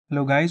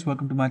Hello guys,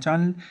 welcome to my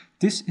channel.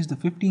 This is the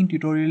 15th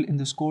tutorial in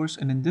this course,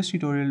 and in this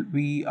tutorial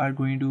we are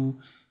going to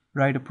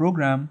write a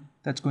program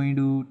that's going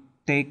to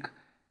take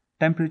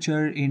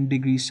temperature in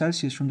degrees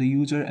Celsius from the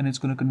user and it's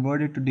going to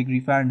convert it to degree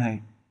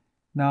Fahrenheit.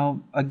 Now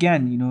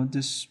again,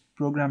 this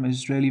program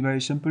is really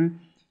very simple.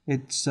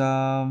 It's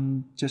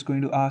just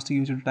going to ask the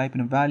user to type in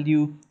a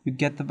value. You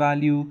get the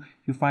value,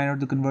 you find out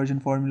the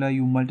conversion formula,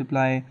 you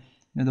multiply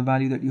the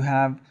value that you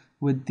have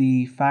with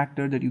the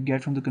factor that you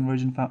get from the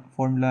conversion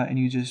formula, and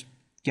you just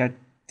get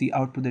the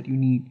output that you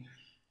need.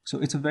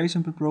 So it's a very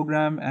simple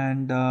program,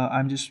 and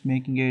I'm just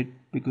making it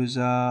because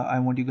I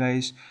want you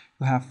guys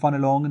to have fun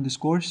along in this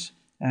course,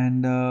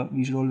 and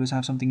we should always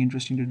have something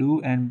interesting to do,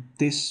 and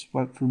this,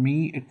 well, for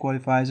me it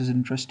qualifies as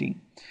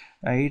interesting,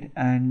 right?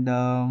 And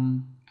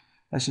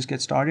let's just get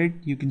started.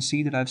 You can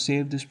see that I've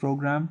saved this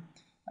program.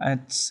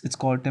 It's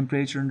called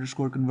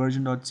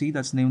temperature_conversion.c.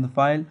 that's the name of the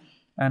file.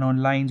 And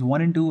on lines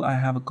 1 and 2 I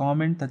have a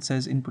comment that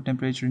says input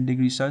temperature in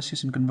degrees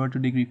Celsius and convert to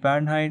degree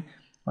Fahrenheit.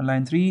 On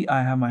line 3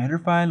 I have my header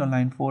file. On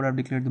line 4 I've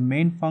declared the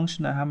main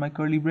function. I have my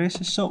curly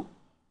braces. So,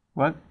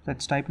 well,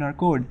 let's type in our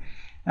code.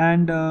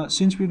 And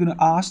since we're going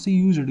to ask the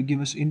user to give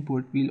us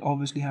input, we'll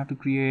obviously have to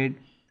create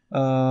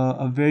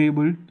a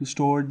variable to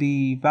store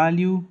the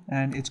value,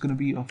 and it's going to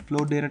be a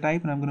float data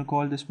type, and I'm going to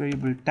call this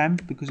variable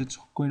temp because it's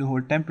going to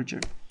hold temperature,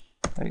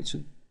 right?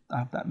 So I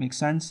hope that makes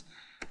sense.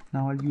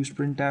 Now I'll use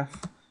printf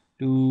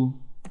to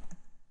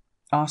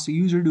ask the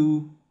user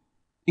to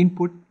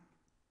input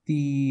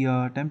the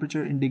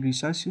temperature in degrees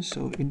Celsius.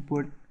 So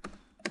input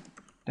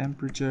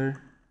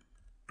temperature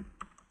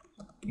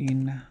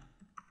in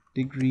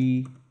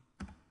degree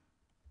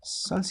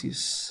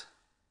Celsius,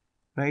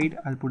 right?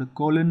 I'll put a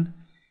colon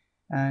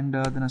and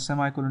then a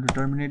semicolon to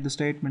terminate the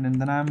statement,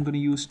 and then I'm going to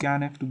use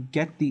scanf to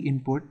get the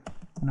input,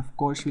 and of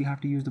course we'll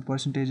have to use the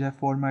 %f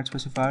format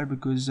specifier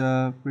because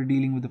we're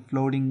dealing with a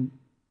floating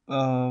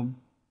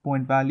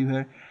point value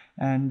here,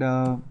 and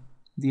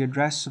the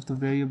address of the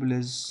variable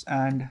is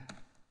and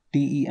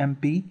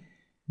temp.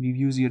 We've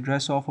used the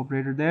address of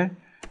operator there,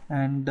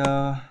 and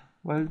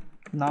well,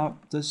 now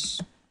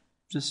just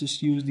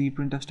use the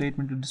printf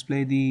statement to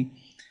display the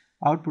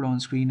output on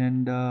screen,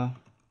 and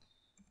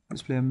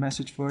display a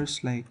message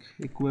first like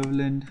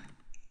equivalent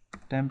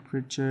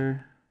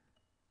temperature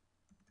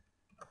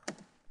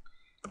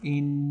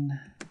in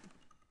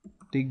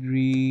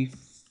degree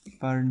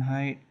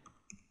Fahrenheit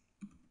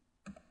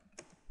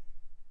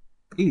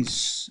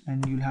is,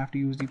 and you'll have to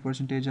use the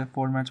 %f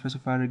format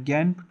specifier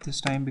again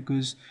this time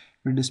because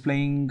we're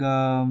displaying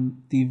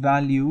the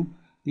value,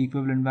 the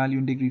equivalent value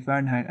in degree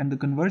Fahrenheit, and the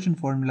conversion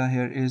formula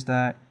here is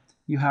that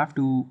you have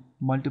to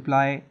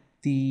multiply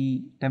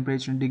the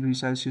temperature in degrees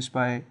Celsius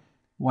by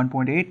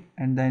 1.8,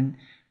 and then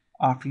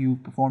after you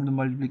perform the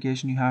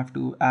multiplication you have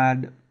to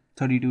add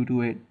 32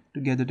 to it to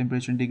get the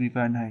temperature in degree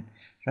Fahrenheit,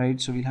 right?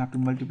 So we'll have to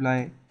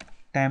multiply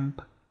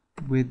temp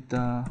with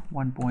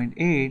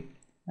 1.8,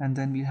 and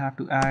then we have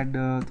to add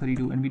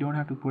 32, and we don't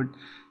have to put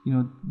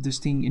this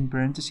thing in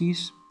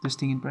parentheses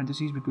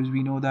because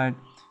we know that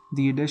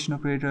the addition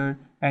operator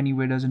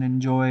anyway doesn't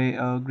enjoy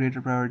a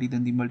greater priority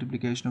than the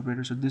multiplication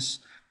operator. So this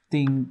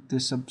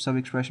sub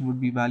expression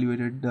would be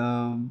evaluated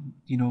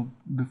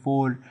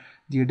before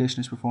the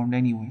addition is performed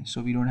anyway,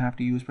 so we don't have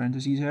to use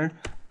parentheses here.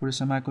 Put a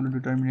semicolon to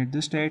terminate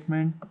this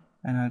statement,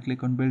 and I'll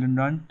click on build and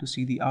run to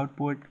see the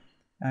output,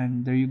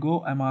 and there you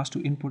go. I'm asked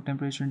to input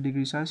temperature in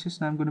degrees Celsius,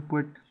 and I'm going to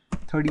put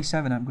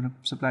 37. I'm going to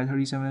supply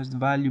 37 as the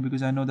value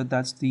because I know that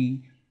that's the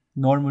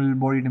normal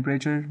body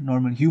temperature,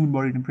 normal human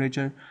body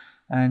temperature,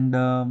 and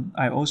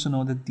I also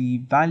know that the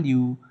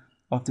value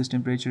of this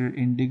temperature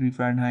in degree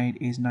Fahrenheit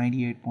is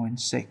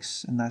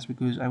 98.6, and that's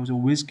because I was a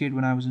whiz kid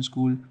when I was in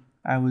school.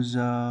 I was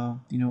a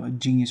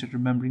genius at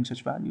remembering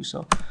such values.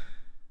 So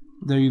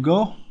there you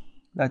go,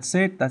 that's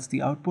it. That's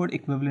the output.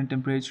 Equivalent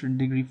temperature in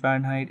degree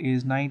Fahrenheit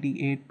is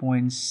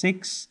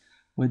 98.6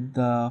 with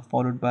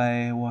followed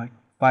by what,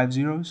 5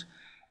 zeros,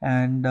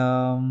 and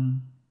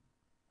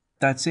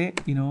that's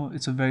it.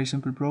 It's a very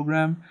simple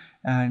program,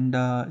 and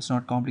it's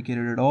not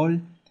complicated at all,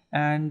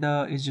 and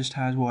it just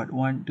has what,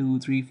 1 2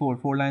 3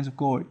 4 lines of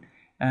code,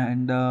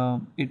 and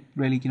it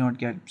really cannot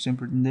get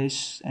simpler than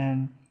this.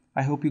 And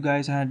I hope you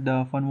guys had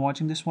fun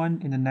watching this one.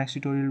 In the next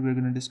tutorial we're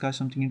going to discuss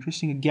something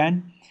interesting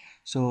again.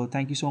 So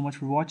thank you so much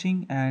for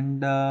watching,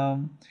 and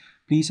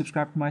please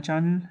subscribe to my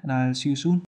channel, and I'll see you soon.